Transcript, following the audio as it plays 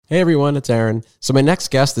Hey everyone, it's Aaron. So my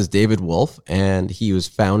next guest is David Wolf, and he was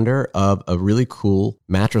founder of a really cool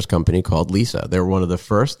mattress company called Leesa. They were one of the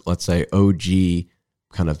first, let's say, OG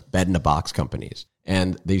kind of bed-in-a-box companies.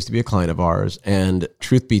 And they used to be a client of ours. And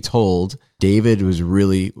truth be told, David was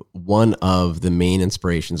really one of the main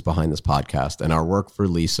inspirations behind this podcast. And our work for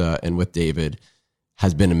Leesa and with David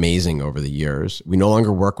has been amazing over the years. We no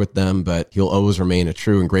longer work with them, but he'll always remain a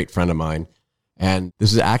true and great friend of mine. And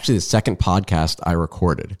this is actually the second podcast I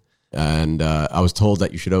recorded. And I was told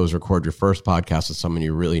that you should always record your first podcast with someone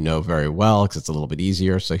you really know very well because it's a little bit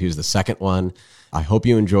easier. So here's the second one. I hope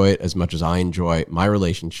you enjoy it as much as I enjoy my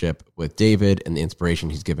relationship with David and the inspiration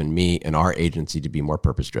he's given me and our agency to be more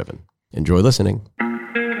purpose-driven. Enjoy listening.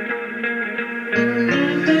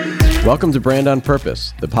 Welcome to Brand on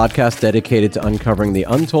Purpose, the podcast dedicated to uncovering the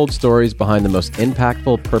untold stories behind the most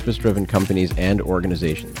impactful purpose-driven companies and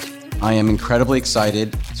organizations. I am incredibly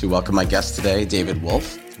excited to welcome my guest today, David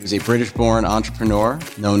Wolf, who's a British-born entrepreneur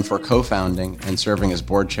known for co-founding and serving as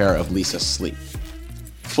board chair of Leesa Sleep.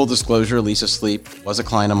 Full disclosure, Leesa Sleep was a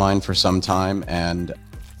client of mine for some time, and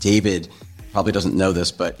David probably doesn't know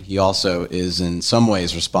this, but he also is in some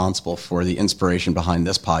ways responsible for the inspiration behind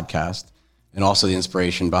this podcast and also the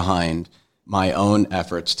inspiration behind my own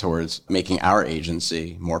efforts towards making our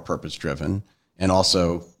agency more purpose-driven and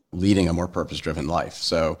also leading a more purpose-driven life.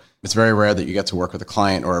 So it's very rare that you get to work with a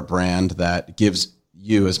client or a brand that gives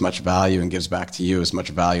you as much value and gives back to you as much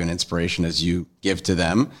value and inspiration as you give to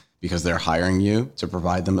them because they're hiring you to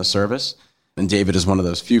provide them a service. And David is one of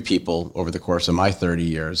those few people over the course of my 30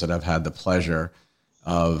 years that I've had the pleasure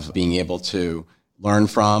of being able to learn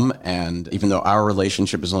from. And even though our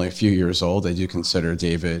relationship is only a few years old, I do consider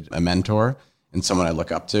David a mentor and someone I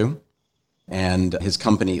look up to. And his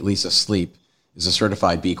company, Leesa Sleep, is a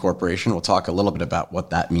certified B Corporation. We'll talk a little bit about what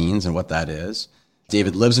that means and what that is.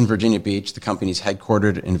 David lives in Virginia Beach. The company's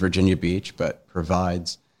headquartered in Virginia Beach, but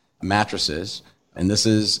provides mattresses. And this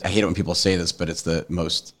is, I hate it when people say this, but it's the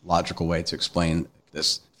most logical way to explain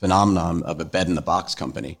this phenomenon of a bed-in-a-box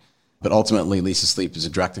company. But ultimately, Leesa Sleep is a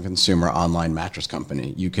direct-to-consumer online mattress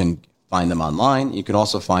company. You can find them online. You can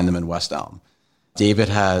also find them in West Elm. David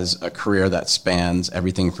has a career that spans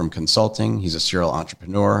everything from consulting. He's a serial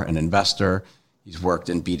entrepreneur, an investor. He's worked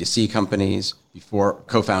in B2C companies before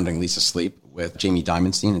co-founding Leesa Sleep with Jamie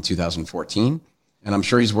Dimonstein in 2014. And I'm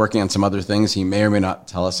sure he's working on some other things he may or may not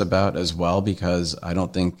tell us about as well, because I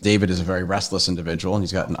don't think David is a very restless individual and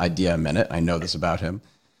he's got an idea a minute. I know this about him.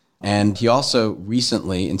 And he also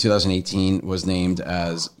recently, in 2018, was named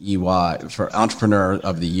as EY for Entrepreneur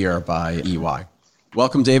of the Year by EY.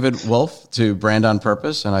 Welcome, David Wolf, to Brand on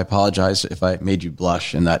Purpose. And I apologize if I made you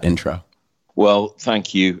blush in that intro. Well,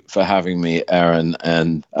 thank you for having me, Aaron.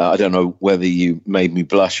 And I don't know whether you made me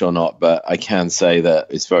blush or not, but I can say that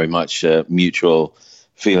it's very much a mutual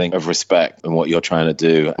feeling of respect in what you're trying to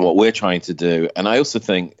do and what we're trying to do. And I also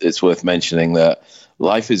think it's worth mentioning that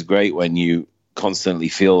life is great when you constantly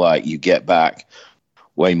feel like you get back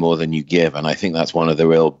way more than you give. And I think that's one of the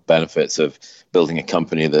real benefits of building a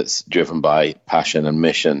company that's driven by passion and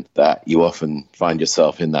mission, that you often find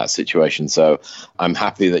yourself in that situation. So I'm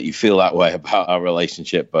happy that you feel that way about our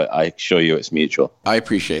relationship, but I assure you it's mutual. I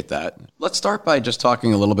appreciate that. Let's start by just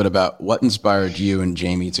talking a little bit about what inspired you and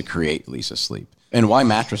Jamie to create Leesa Sleep and why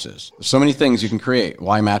mattresses. There's so many things you can create.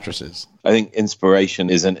 Why mattresses? I think inspiration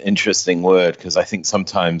is an interesting word because I think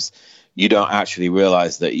sometimes you don't actually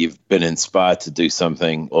realize that you've been inspired to do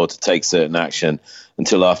something or to take certain action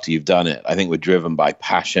until after you've done it. I think we're driven by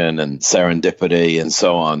passion and serendipity and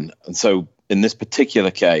so on. And so in this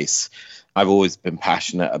particular case, I've always been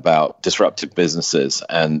passionate about disruptive businesses.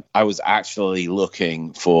 And I was actually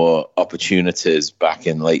looking for opportunities back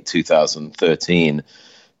in late 2013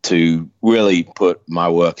 to really put my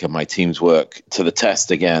work and my team's work to the test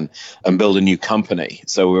again and build a new company.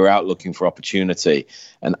 So we were out looking for opportunity.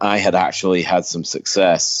 And I had actually had some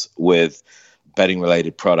success with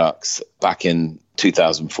bedding-related products back in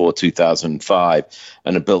 2004, 2005,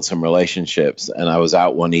 and had built some relationships. And I was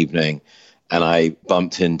out one evening and I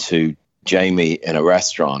bumped into Jamie in a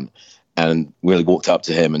restaurant and really walked up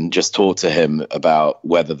to him and just talked to him about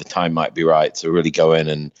whether the time might be right to really go in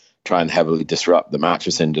and try and heavily disrupt the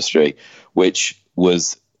mattress industry, which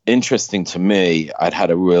was interesting to me. I'd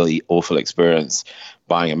had a really awful experience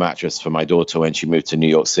buying a mattress for my daughter when she moved to New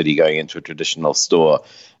York City, going into a traditional store,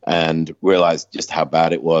 and realized just how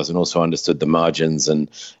bad it was, and also understood the margins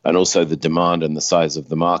and also the demand and the size of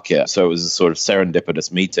the market. So it was a sort of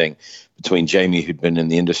serendipitous meeting between Jamie, who'd been in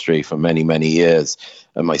the industry for many, many years,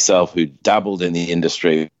 and myself, who dabbled in the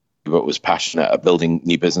industry but was passionate at building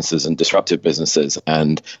new businesses and disruptive businesses.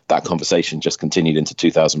 And that conversation just continued into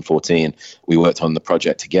 2014. We worked on the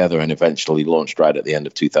project together and eventually launched right at the end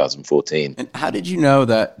of 2014. And how did you know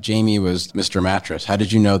that Jamie was Mr. Mattress? How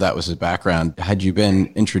did you know that was his background? Had you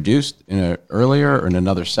been introduced earlier or in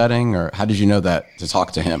another setting, or how did you know that to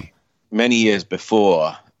talk to him? Many years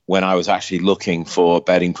before, when I was actually looking for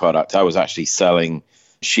bedding product, I was actually selling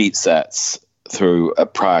sheet sets through a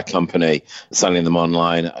prior company, selling them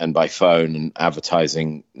online and by phone and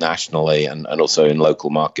advertising nationally and also in local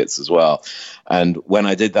markets as well. And when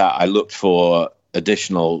I did that, I looked for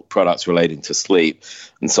additional products relating to sleep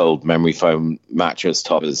and sold memory foam mattress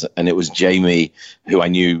toppers. And it was Jamie, who I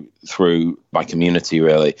knew through my community,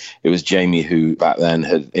 really. It was Jamie who back then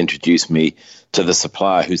had introduced me to the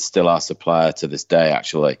supplier, who's still our supplier to this day,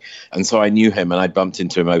 actually. And so I knew him and I bumped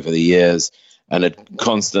into him over the years and had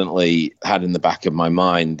constantly had in the back of my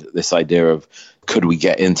mind this idea of, could we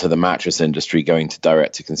get into the mattress industry going to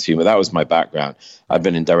direct to consumer? That was my background. I've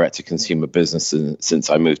been in direct to consumer business since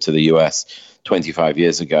I moved to the US 25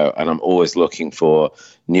 years ago, and I'm always looking for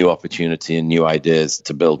new opportunity and new ideas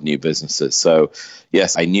to build new businesses. So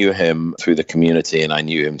yes, I knew him through the community and I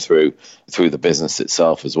knew him through the business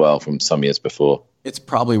itself as well from some years before. It's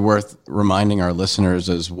probably worth reminding our listeners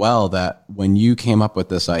as well that when you came up with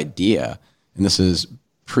this idea, and this is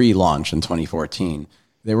pre-launch in 2014,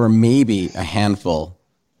 there were maybe a handful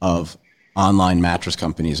of online mattress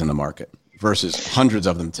companies in the market versus hundreds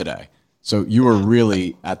of them today. So you were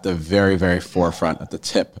really at the very, very forefront, at the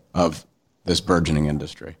tip of this burgeoning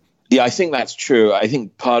industry. Yeah, I think that's true. I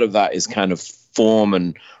think part of that is kind of form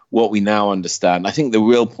and what we now understand. I think the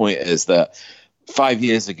real point is that 5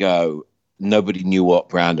 years ago, nobody knew what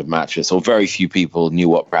brand of mattress, or very few people knew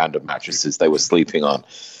what brand of mattresses they were sleeping on.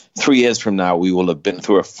 3 years from now, we will have been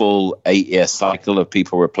through a full 8-year cycle of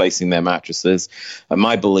people replacing their mattresses. And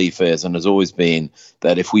my belief is, and has always been,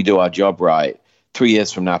 that if we do our job right, 3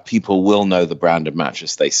 years from now, people will know the brand of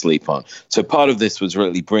mattress they sleep on. So part of this was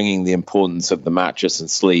really bringing the importance of the mattress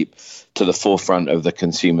and sleep to the forefront of the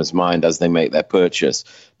consumer's mind as they make their purchase.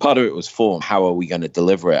 Part of it was form. How are we going to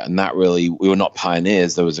deliver it? And that really, we were not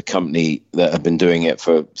pioneers. There was a company that had been doing it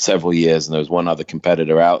for several years, and there was one other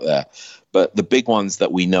competitor out there. But the big ones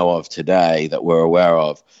that we know of today that we're aware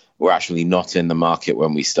of were actually not in the market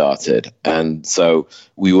when we started. And so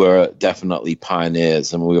we were definitely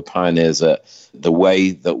pioneers, and we were pioneers at the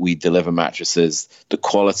way that we deliver mattresses, the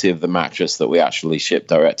quality of the mattress that we actually ship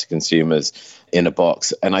direct to consumers in a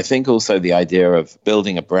box. And I think also the idea of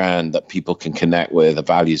building a brand that people can connect with, a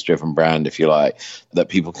values-driven brand, if you like, that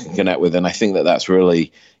people can connect with. And I think that that's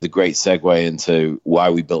really the great segue into why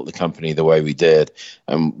we built the company the way we did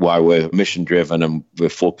and why we're mission-driven and we're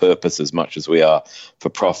for purpose as much as we are for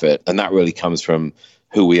profit. And that really comes from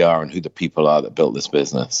who we are and who the people are that built this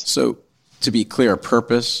business. So to be clear,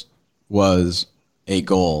 purpose was a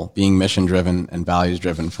goal. Being mission-driven and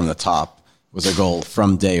values-driven from the top was a goal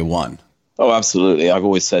from day one. Oh, absolutely. I've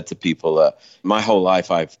always said to people that my whole life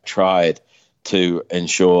I've tried to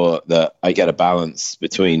ensure that I get a balance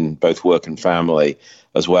between both work and family,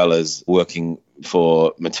 as well as working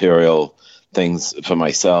for material things for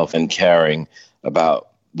myself and caring about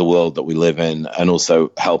the world that we live in and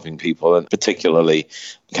also helping people, and particularly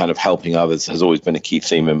kind of helping others has always been a key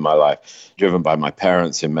theme in my life, driven by my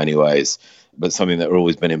parents in many ways, but something that has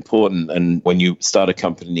always been important. And when you start a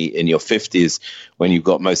company in your 50s, when you've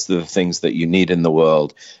got most of the things that you need in the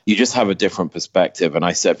world, you just have a different perspective. And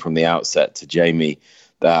I said from the outset to Jamie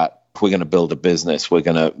that if we're going to build a business, we're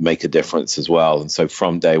going to make a difference as well. And so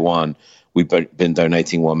from day one, we've been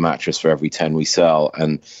donating one mattress for every 10 we sell.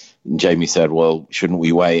 And Jamie said, well, shouldn't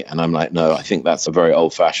we wait? And I'm like, no, I think that's a very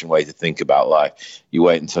old-fashioned way to think about life. You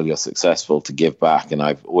wait until you're successful to give back. And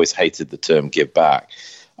I've always hated the term give back.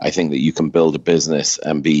 I think that you can build a business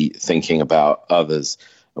and be thinking about others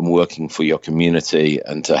and working for your community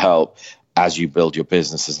and to help as you build your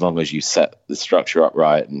business, as long as you set the structure up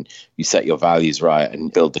right and you set your values right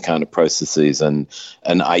and build the kind of processes and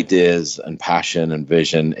ideas and passion and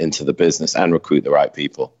vision into the business and recruit the right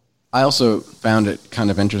people. I also found it kind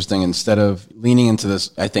of interesting, instead of leaning into this,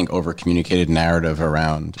 I think, over-communicated narrative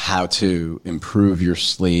around how to improve your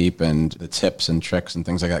sleep and the tips and tricks and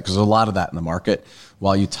things like that, because there's a lot of that in the market.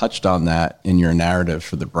 While you touched on that in your narrative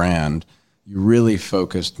for the brand, you really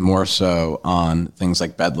focused more so on things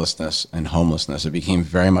like bedlessness and homelessness. It became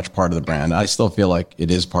very much part of the brand. I still feel like it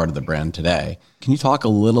is part of the brand today. Can you talk a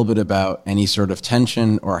little bit about any sort of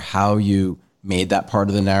tension or how you made that part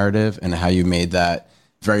of the narrative and how you made that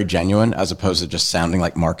very genuine as opposed to just sounding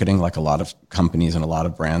like marketing like a lot of companies and a lot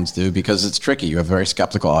of brands do, because it's tricky. You have a very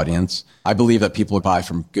skeptical audience. I believe that people buy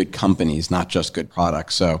from good companies, not just good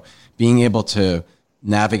products. So being able to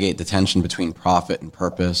navigate the tension between profit and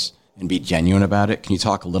purpose and be genuine about it. Can you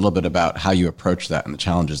talk a little bit about how you approach that and the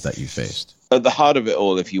challenges that you faced? At the heart of it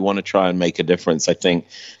all, if you want to try and make a difference, I think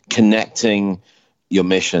connecting your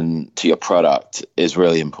mission to your product is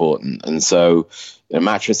really important. And so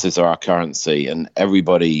mattresses are our currency, and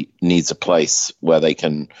everybody needs a place where they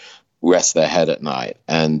can rest their head at night.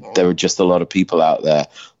 And there are just a lot of people out there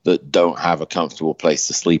that don't have a comfortable place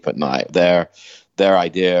to sleep at night. Their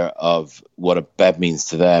idea of what a bed means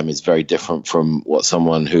to them is very different from what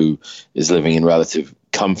someone who is living in relative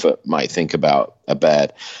comfort might think about a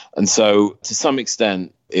bed. And so to some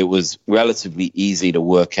extent, it was relatively easy to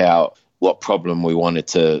work out what problem we wanted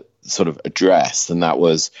to sort of address. And that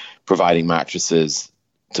was providing mattresses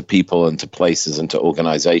to people and to places and to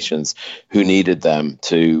organizations who needed them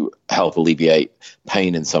to help alleviate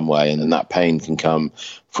pain in some way. And then that pain can come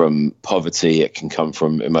from poverty, it can come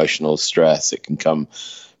from emotional stress, it can come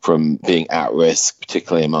from being at risk,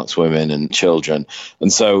 particularly amongst women and children.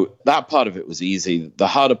 And so that part of it was easy. The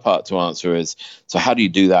harder part to answer is, so how do you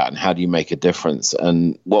do that and how do you make a difference?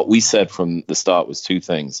 And what we said from the start was two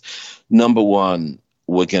things. Number one,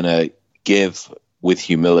 we're going to give with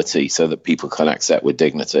humility so that people can accept with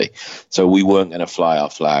dignity. So we weren't going to fly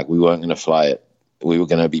our flag. We weren't going to fly it. We were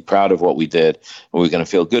going to be proud of what we did, and we were going to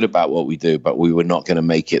feel good about what we do, but we were not going to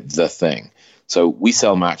make it the thing. So we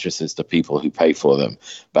sell mattresses to people who pay for them.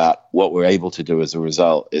 But what we're able to do as a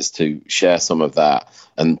result is to share some of that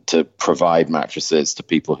and to provide mattresses to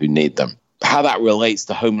people who need them. How that relates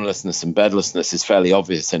to homelessness and bedlessness is fairly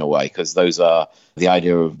obvious in a way, because those are the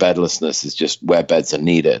idea of bedlessness is just where beds are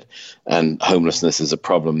needed. And homelessness is a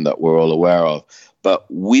problem that we're all aware of. But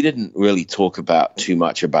we didn't really talk about too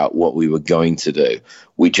much about what we were going to do.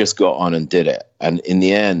 We just got on and did it. And in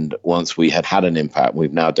the end, once we had an impact,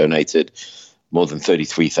 we've now donated more than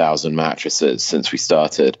 33,000 mattresses since we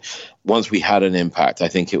started. Once we had an impact, I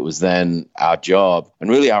think it was then our job and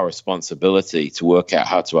really our responsibility to work out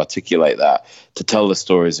how to articulate that, to tell the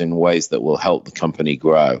stories in ways that will help the company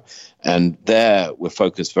grow. And there we're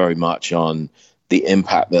focused very much on the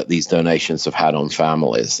impact that these donations have had on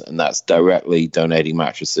families. And that's directly donating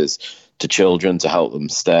mattresses to children to help them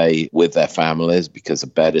stay with their families because a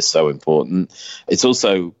bed is so important. It's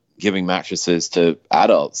also giving mattresses to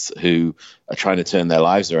adults who are trying to turn their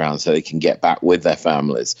lives around so they can get back with their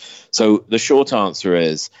families. So the short answer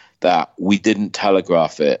is that we didn't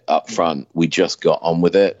telegraph it up front. We just got on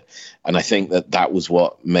with it. And I think that that was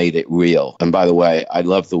what made it real. And by the way, I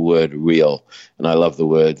love the word real, and I love the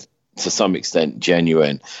word, to some extent,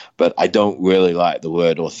 genuine. But I don't really like the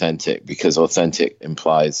word authentic, because authentic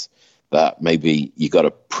implies that maybe you got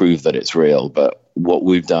to prove that it's real. But what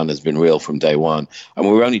we've done has been real from day one. And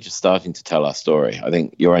we're only just starting to tell our story. I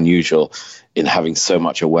think you're unusual in having so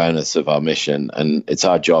much awareness of our mission. And it's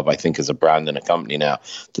our job, I think, as a brand and a company now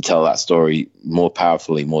to tell that story more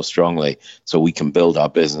powerfully, more strongly, so we can build our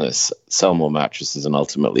business, sell more mattresses, and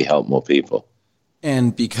ultimately help more people.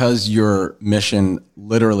 And because your mission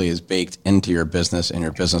literally is baked into your business and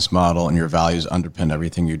your business model and your values underpin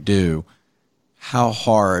everything you do, how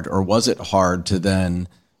hard, or was it hard, to then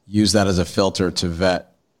use that as a filter to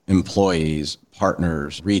vet employees,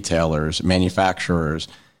 partners, retailers, manufacturers?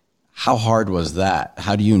 How hard was that?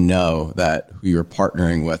 How do you know that who you're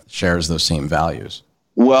partnering with shares those same values?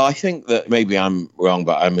 Well, I think that maybe I'm wrong,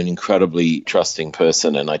 but I'm an incredibly trusting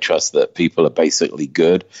person, and I trust that people are basically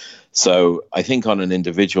good. So I think on an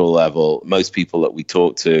individual level, most people that we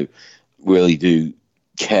talk to really do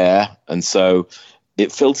care. And so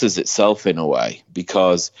it filters itself in a way,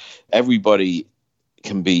 because everybody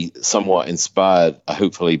can be somewhat inspired,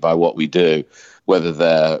 hopefully, by what we do, whether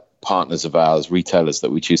they're partners of ours, retailers that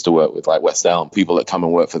we choose to work with, like West Elm, people that come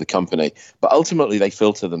and work for the company. But ultimately, they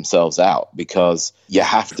filter themselves out, because you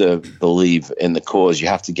have to believe in the cause. You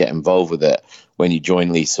have to get involved with it when you join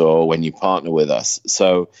Leesa or when you partner with us.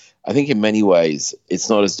 So I think in many ways, it's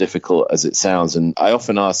not as difficult as it sounds. And I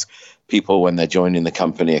often ask people when they're joining the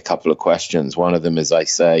company a couple of questions. One of them is, I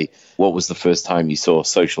say, what was the first time you saw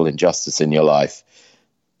social injustice in your life?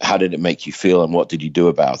 How did it make you feel, and what did you do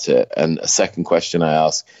about it? And a second question I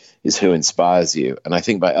ask is, who inspires you? And I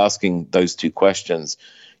think by asking those two questions,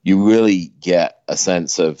 you really get a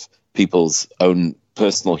sense of people's own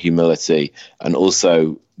personal humility, and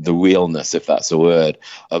also the realness, if that's a word,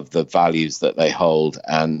 of the values that they hold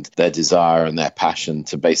and their desire and their passion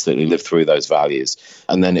to basically live through those values.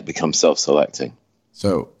 And then it becomes self-selecting.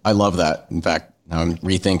 So I love that. In fact, now I'm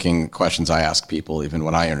rethinking questions I ask people even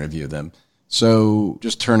when I interview them. So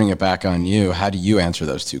just turning it back on you, how do you answer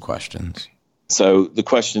those two questions? So the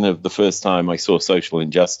question of the first time I saw social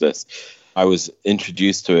injustice, I was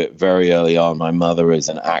introduced to it very early on. My mother is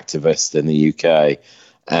an activist in the UK,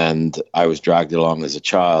 and I was dragged along as a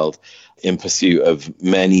child in pursuit of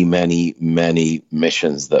many, many, many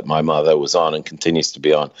missions that my mother was on and continues to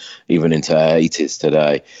be on, even into her 80s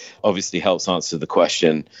today. Obviously helps answer the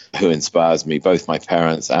question, who inspires me? Both my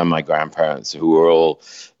parents and my grandparents, who were all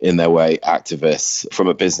in their way activists. From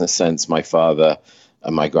a business sense, my father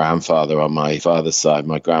and my grandfather on my father's side.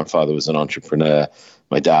 My grandfather was an entrepreneur.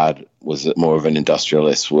 My dad was more of an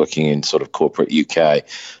industrialist working in sort of corporate UK,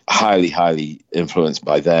 highly, highly influenced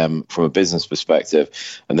by them from a business perspective.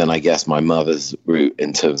 And then I guess my mother's route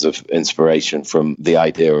in terms of inspiration from the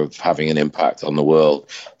idea of having an impact on the world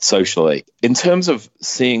socially. In terms of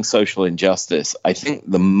seeing social injustice, I think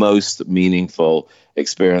the most meaningful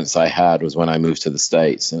experience I had was when I moved to the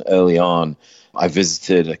States. And early on, I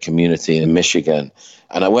visited a community in Michigan,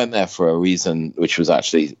 and I went there for a reason, which was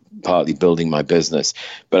actually partly building my business.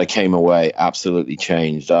 But I came away absolutely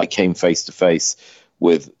changed. I came face to face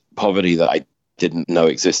with poverty that I didn't know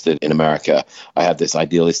existed in America. I had this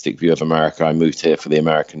idealistic view of America. I moved here for the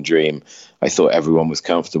American dream. I thought everyone was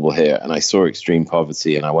comfortable here, and I saw extreme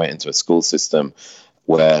poverty, and I went into a school system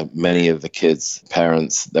where many of the kids'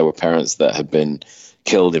 parents, there were parents that had been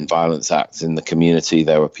killed in violence acts in the community.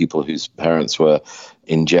 There were people whose parents were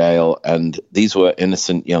in jail. And these were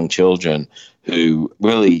innocent young children who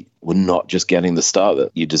really were not just getting the start that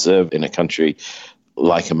you deserve in a country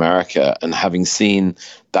like America. And having seen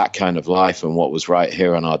that kind of life and what was right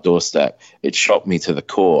here on our doorstep, it shocked me to the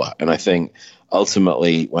core. And I think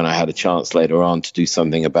ultimately, when I had a chance later on to do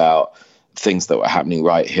something about things that were happening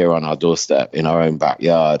right here on our doorstep in our own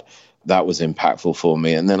backyard, that was impactful for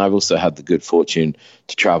me. And then I've also had the good fortune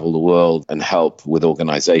to travel the world and help with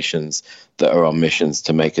organizations that are on missions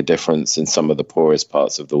to make a difference in some of the poorest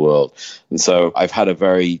parts of the world. And so I've had a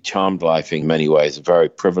very charmed life in many ways, a very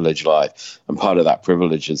privileged life. And part of that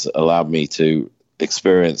privilege has allowed me to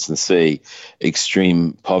experience and see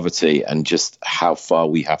extreme poverty and just how far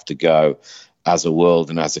we have to go as a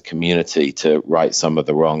world and as a community to right some of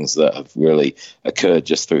the wrongs that have really occurred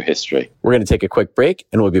just through history. We're going to take a quick break,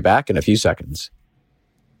 and we'll be back in a few seconds.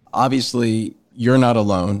 Obviously, you're not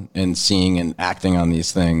alone in seeing and acting on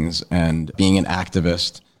these things and being an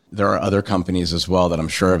activist. There are other companies as well that I'm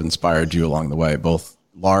sure have inspired you along the way, both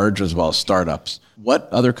large as well as startups. What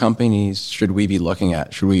other companies should we be looking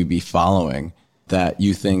at, should we be following that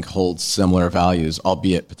you think holds similar values,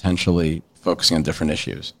 albeit potentially focusing on different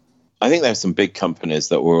issues? I think there's some big companies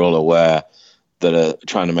that we're all aware that are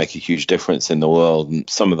trying to make a huge difference in the world. And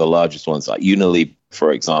some of the largest ones, like Unilever,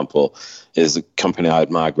 for example, is a company I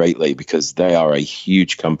admire greatly because they are a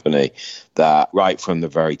huge company that right from the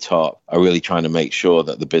very top are really trying to make sure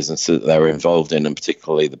that the businesses that they're involved in, and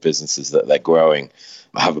particularly the businesses that they're growing,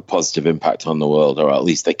 have a positive impact on the world, or at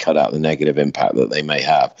least they cut out the negative impact that they may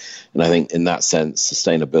have. And I think in that sense,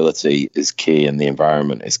 sustainability is key and the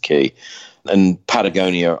environment is key. And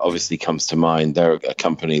Patagonia obviously comes to mind. They're a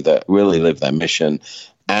company that really live their mission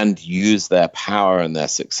and use their power and their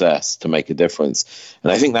success to make a difference.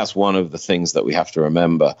 And I think that's one of the things that we have to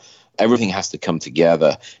remember. Everything has to come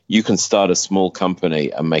together. You can start a small company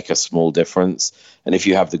and make a small difference. And if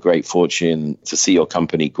you have the great fortune to see your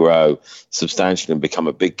company grow substantially and become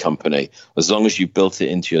a big company, as long as you built it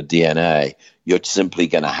into your DNA, you're simply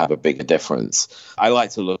going to have a bigger difference. I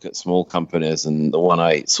like to look at small companies, and the one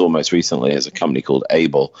I saw most recently is a company called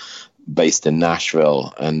Able, based in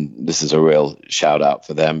Nashville. And this is a real shout out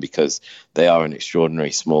for them because they are an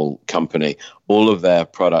extraordinary small company. All of their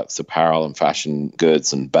products, apparel and fashion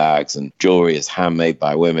goods and bags and jewelry is handmade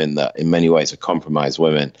by women that in many ways are compromised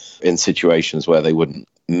women in situations where they wouldn't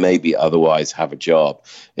maybe otherwise have a job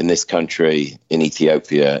in this country, in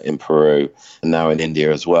Ethiopia, in Peru, and now in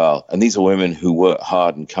India as well. And these are women who work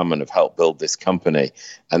hard and come and have helped build this company,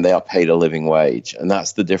 and they are paid a living wage. And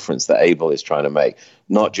that's the difference that Able is trying to make,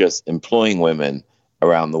 not just employing women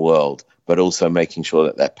around the world, but also making sure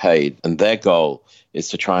that they're paid. And their goal is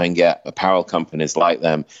to try and get apparel companies like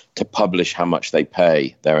them to publish how much they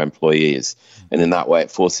pay their employees. And in that way,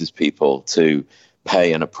 it forces people to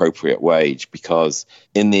pay an appropriate wage, because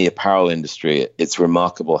in the apparel industry, it's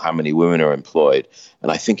remarkable how many women are employed.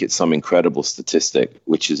 And I think it's some incredible statistic,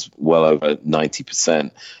 which is well over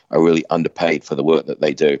 90% are really underpaid for the work that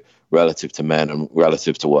they do relative to men and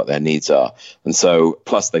relative to what their needs are. And so,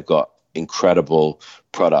 plus they've got incredible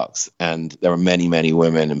products, and there are many, many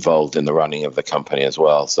women involved in the running of the company as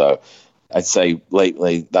well. So I'd say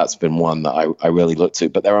lately that's been one that I really look to.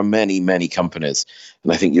 But there are many, many companies.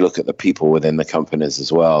 And I think you look at the people within the companies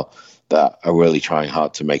as well. that are really trying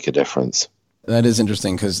hard to make a difference. That is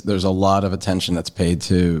interesting because there's a lot of attention that's paid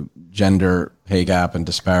to gender pay gap and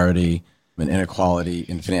disparity and inequality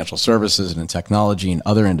in financial services and in technology and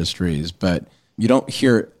other industries, but you don't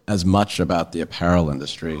hear as much about the apparel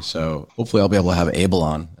industry. So hopefully I'll be able to have Abel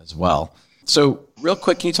on as well. So real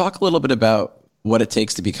quick, can you talk a little bit about what it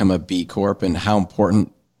takes to become a B Corp and how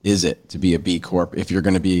important is it to be a B Corp if you're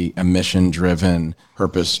going to be a mission-driven,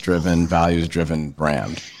 purpose-driven, values-driven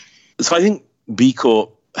brand? So I think B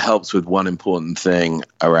Corp helps with one important thing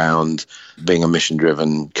around being a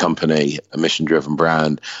mission-driven company, a mission-driven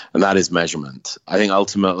brand, and that is measurement. I think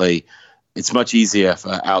ultimately it's much easier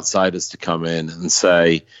for outsiders to come in and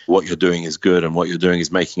say what you're doing is good and what you're doing is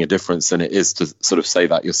making a difference than it is to sort of say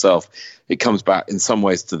that yourself. It comes back in some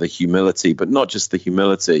ways to the humility, but not just the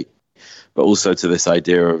humility, but also to this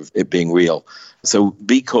idea of it being real. So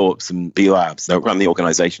B Corps and B Labs that run the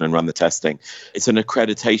organization and run the testing, it's an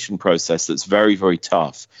accreditation process that's very, very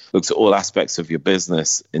tough. Looks at all aspects of your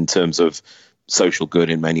business in terms of social good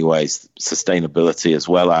in many ways, sustainability, as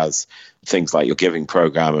well as things like your giving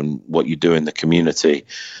program and what you do in the community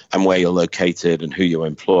and where you're located and who you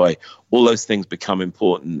employ. All those things become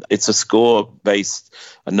important. It's a score-based,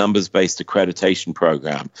 a numbers-based accreditation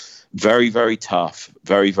program. Very, very tough,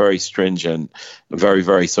 very, very stringent, very,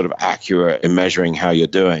 very sort of accurate in measuring how you're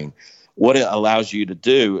doing. What it allows you to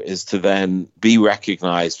do is to then be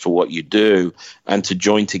recognized for what you do and to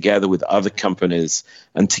join together with other companies.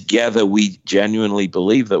 And together we genuinely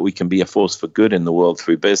believe that we can be a force for good in the world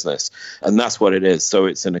through business. And that's what it is. So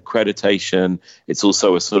it's an accreditation. It's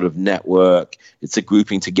also a sort of network. It's a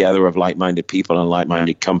grouping together of like-minded people and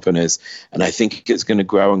like-minded companies. And I think it's going to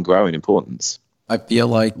grow and grow in importance. I feel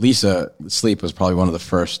like Lisa Sleep was probably one of the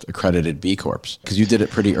first accredited B Corps because you did it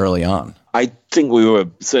pretty early on. I think we were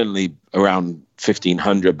certainly around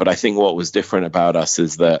 1,500, but I think what was different about us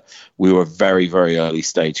is that we were a very, very early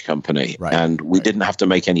stage company, and we didn't have to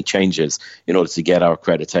make any changes in order to get our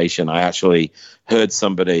accreditation. I actually heard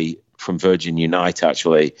somebody from Virgin Unite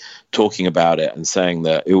actually talking about it and saying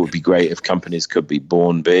that it would be great if companies could be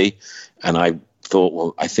born B, and I thought,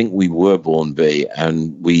 well, I think we were born B,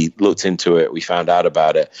 and we looked into it. We found out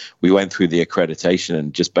about it. We went through the accreditation,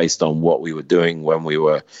 and just based on what we were doing when we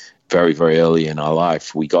were very, very early in our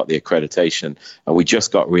life, we got the accreditation, and we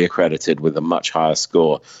just got reaccredited with a much higher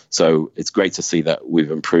score. So it's great to see that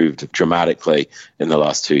we've improved dramatically in the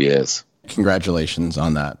last 2 years. Congratulations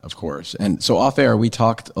on that, of course. And so off air, we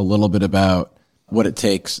talked a little bit about what it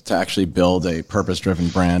takes to actually build a purpose-driven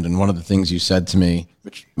brand. And one of the things you said to me,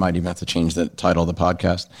 which might even have to change the title of the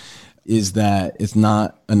podcast, is that it's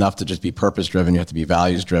not enough to just be purpose-driven. You have to be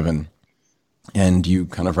values-driven. And you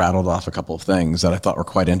kind of rattled off a couple of things that I thought were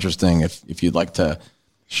quite interesting. If you'd like to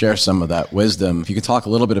share some of that wisdom, if you could talk a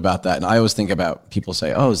little bit about that. And I always think about people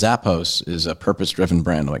say, oh, Zappos is a purpose-driven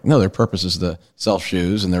brand. I'm like, no, their purpose is to sell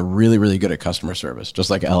shoes, and they're really, really good at customer service, just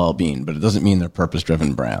like LL Bean, but it doesn't mean they're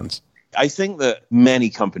purpose-driven brands. I think that many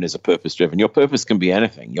companies are purpose-driven. Your purpose can be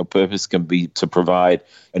anything. Your purpose can be to provide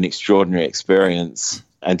an extraordinary experience,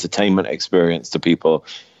 entertainment experience to people.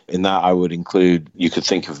 In that, I would include, you could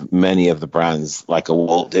think of many of the brands like a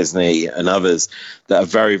Walt Disney and others that are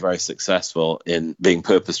very, very successful in being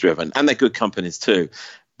purpose-driven. And they're good companies too.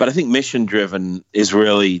 But I think mission-driven is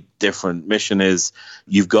really different. Mission is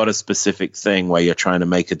you've got a specific thing where you're trying to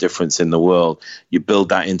make a difference in the world. You build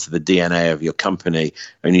that into the DNA of your company,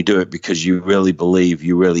 and you do it because you really believe,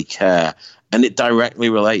 you really care. And it directly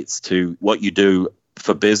relates to what you do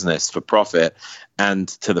for business, for profit, and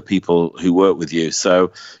to the people who work with you.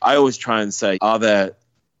 So I always try and say, are there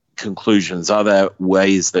conclusions? Are there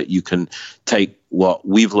ways that you can take what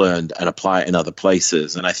we've learned and apply it in other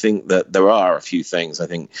places? And I think that there are a few things. I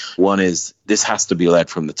think one is this has to be led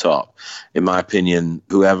from the top. In my opinion,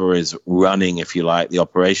 whoever is running, if you like, the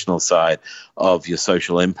operational side of your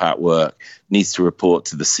social impact work needs to report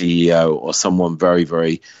to the CEO or someone very,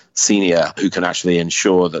 very senior who can actually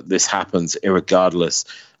ensure that this happens irregardless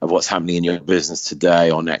of what's happening in your business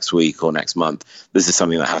today or next week or next month. This is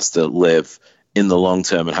something that has to live in the long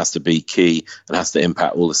term and has to be key and has to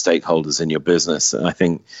impact all the stakeholders in your business. And I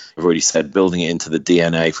think I've already said building it into the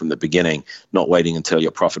DNA from the beginning, not waiting until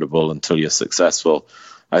you're profitable, until you're successful.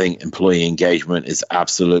 I think employee engagement is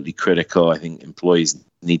absolutely critical. I think employees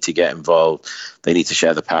need to get involved. They need to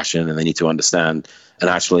share the passion, and they need to understand and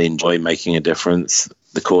actually enjoy making a difference.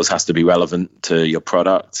 The cause has to be relevant to your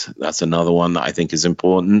product. That's another one that I think is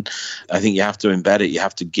important. I think you have to embed it. You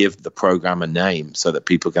have to give the program a name so that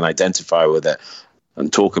people can identify with it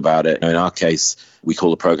and talk about it. In our case, we call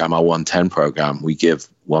the program our 110 program. We give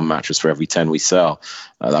one mattress for every 10 we sell.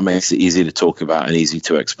 That makes it easy to talk about and easy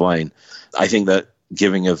to explain. I think that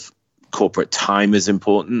giving of corporate time is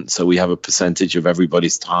important. So we have a percentage of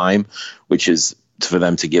everybody's time, which is for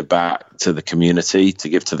them to give back to the community, to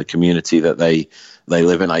give to the community that they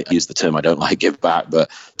live in. I use the term, I don't like give back,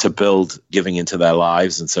 but to build giving into their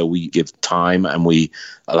lives. And so we give time, and we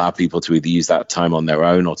allow people to either use that time on their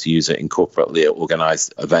own or to use it in corporately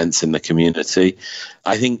organized events in the community.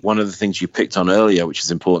 I think one of the things you picked on earlier, which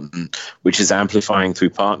is important, which is amplifying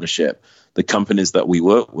through partnership. The companies that we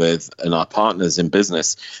work with and our partners in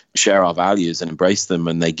business share our values and embrace them,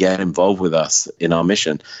 and they get involved with us in our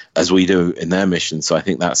mission as we do in their mission. So I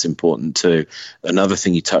think that's important too. Another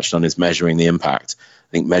thing you touched on is measuring the impact.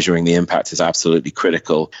 I think measuring the impact is absolutely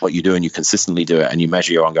critical. What you do, and you consistently do it, and you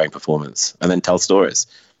measure your ongoing performance, and then tell stories.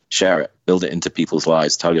 Share it, build it into people's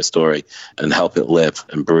lives, tell your story, and help it live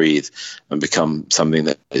and breathe and become something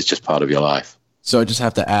that is just part of your life. So I just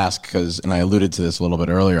have to ask, and I alluded to this a little bit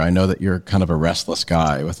earlier, I know that you're kind of a restless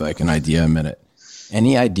guy with like an idea a minute.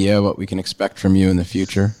 Any idea what we can expect from you in the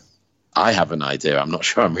future? I have an idea. I'm not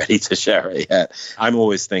sure I'm ready to share it yet. I'm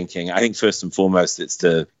always thinking, I think first and foremost, it's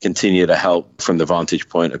to continue to help from the vantage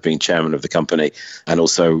point of being chairman of the company and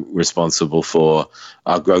also responsible for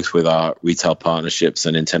our growth with our retail partnerships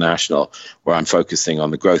and international, where I'm focusing on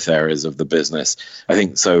the growth areas of the business. I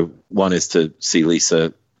think so. One is to see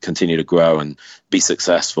Lisa continue to grow and be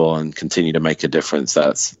successful and continue to make a difference.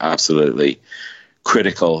 That's absolutely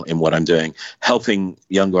critical in what I'm doing. Helping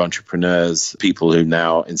younger entrepreneurs, people who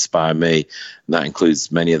now inspire me, and that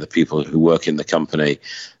includes many of the people who work in the company,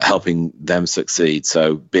 helping them succeed.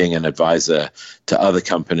 So being an advisor to other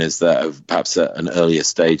companies that are perhaps at an earlier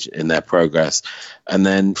stage in their progress. And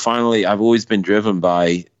then finally, I've always been driven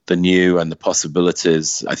by the new and the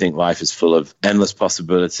possibilities. I think life is full of endless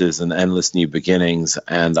possibilities and endless new beginnings,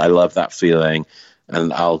 and I love that feeling,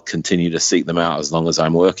 and I'll continue to seek them out as long as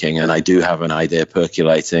I'm working. And I do have an idea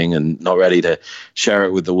percolating and not ready to share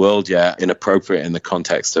it with the world yet, inappropriate in the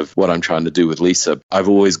context of what I'm trying to do with Lisa. I've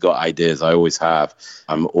always got ideas. I always have.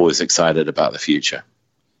 I'm always excited about the future.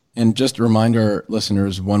 And just remind our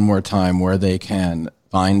listeners one more time where they can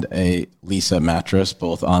find a Lisa mattress,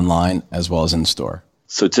 both online as well as in store.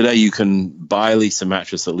 So today you can buy Lisa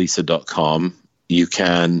mattress at lisa.com. You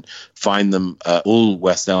can find them at all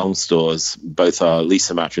West Elm stores, both our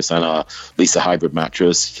Lisa mattress and our Lisa hybrid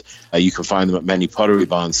mattress. You can find them at many Pottery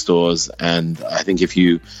Barn stores. And I think if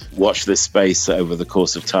you watch this space over the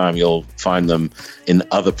course of time, you'll find them in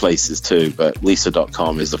other places too. But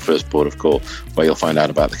lisa.com is the first port of call where you'll find out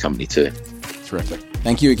about the company too. Terrific.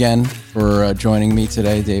 Thank you again for joining me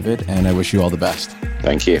today, David, and I wish you all the best.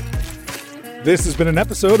 Thank you. This has been an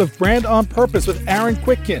episode of Brand on Purpose with Aaron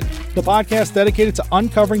Kwittken, the podcast dedicated to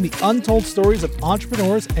uncovering the untold stories of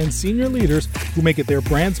entrepreneurs and senior leaders who make it their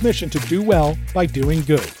brand's mission to do well by doing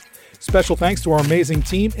good. Special thanks to our amazing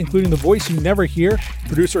team, including the voice you never hear,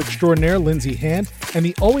 producer extraordinaire Lindsay Hand, and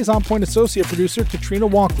the always on-point associate producer Katrina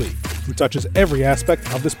Walkley, who touches every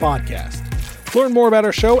aspect of this podcast. Learn more about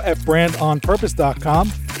our show at brandonpurpose.com,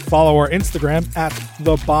 follow our Instagram at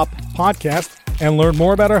The Bop Podcast, and learn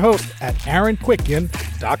more about our host at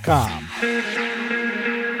aaronkwittken.com.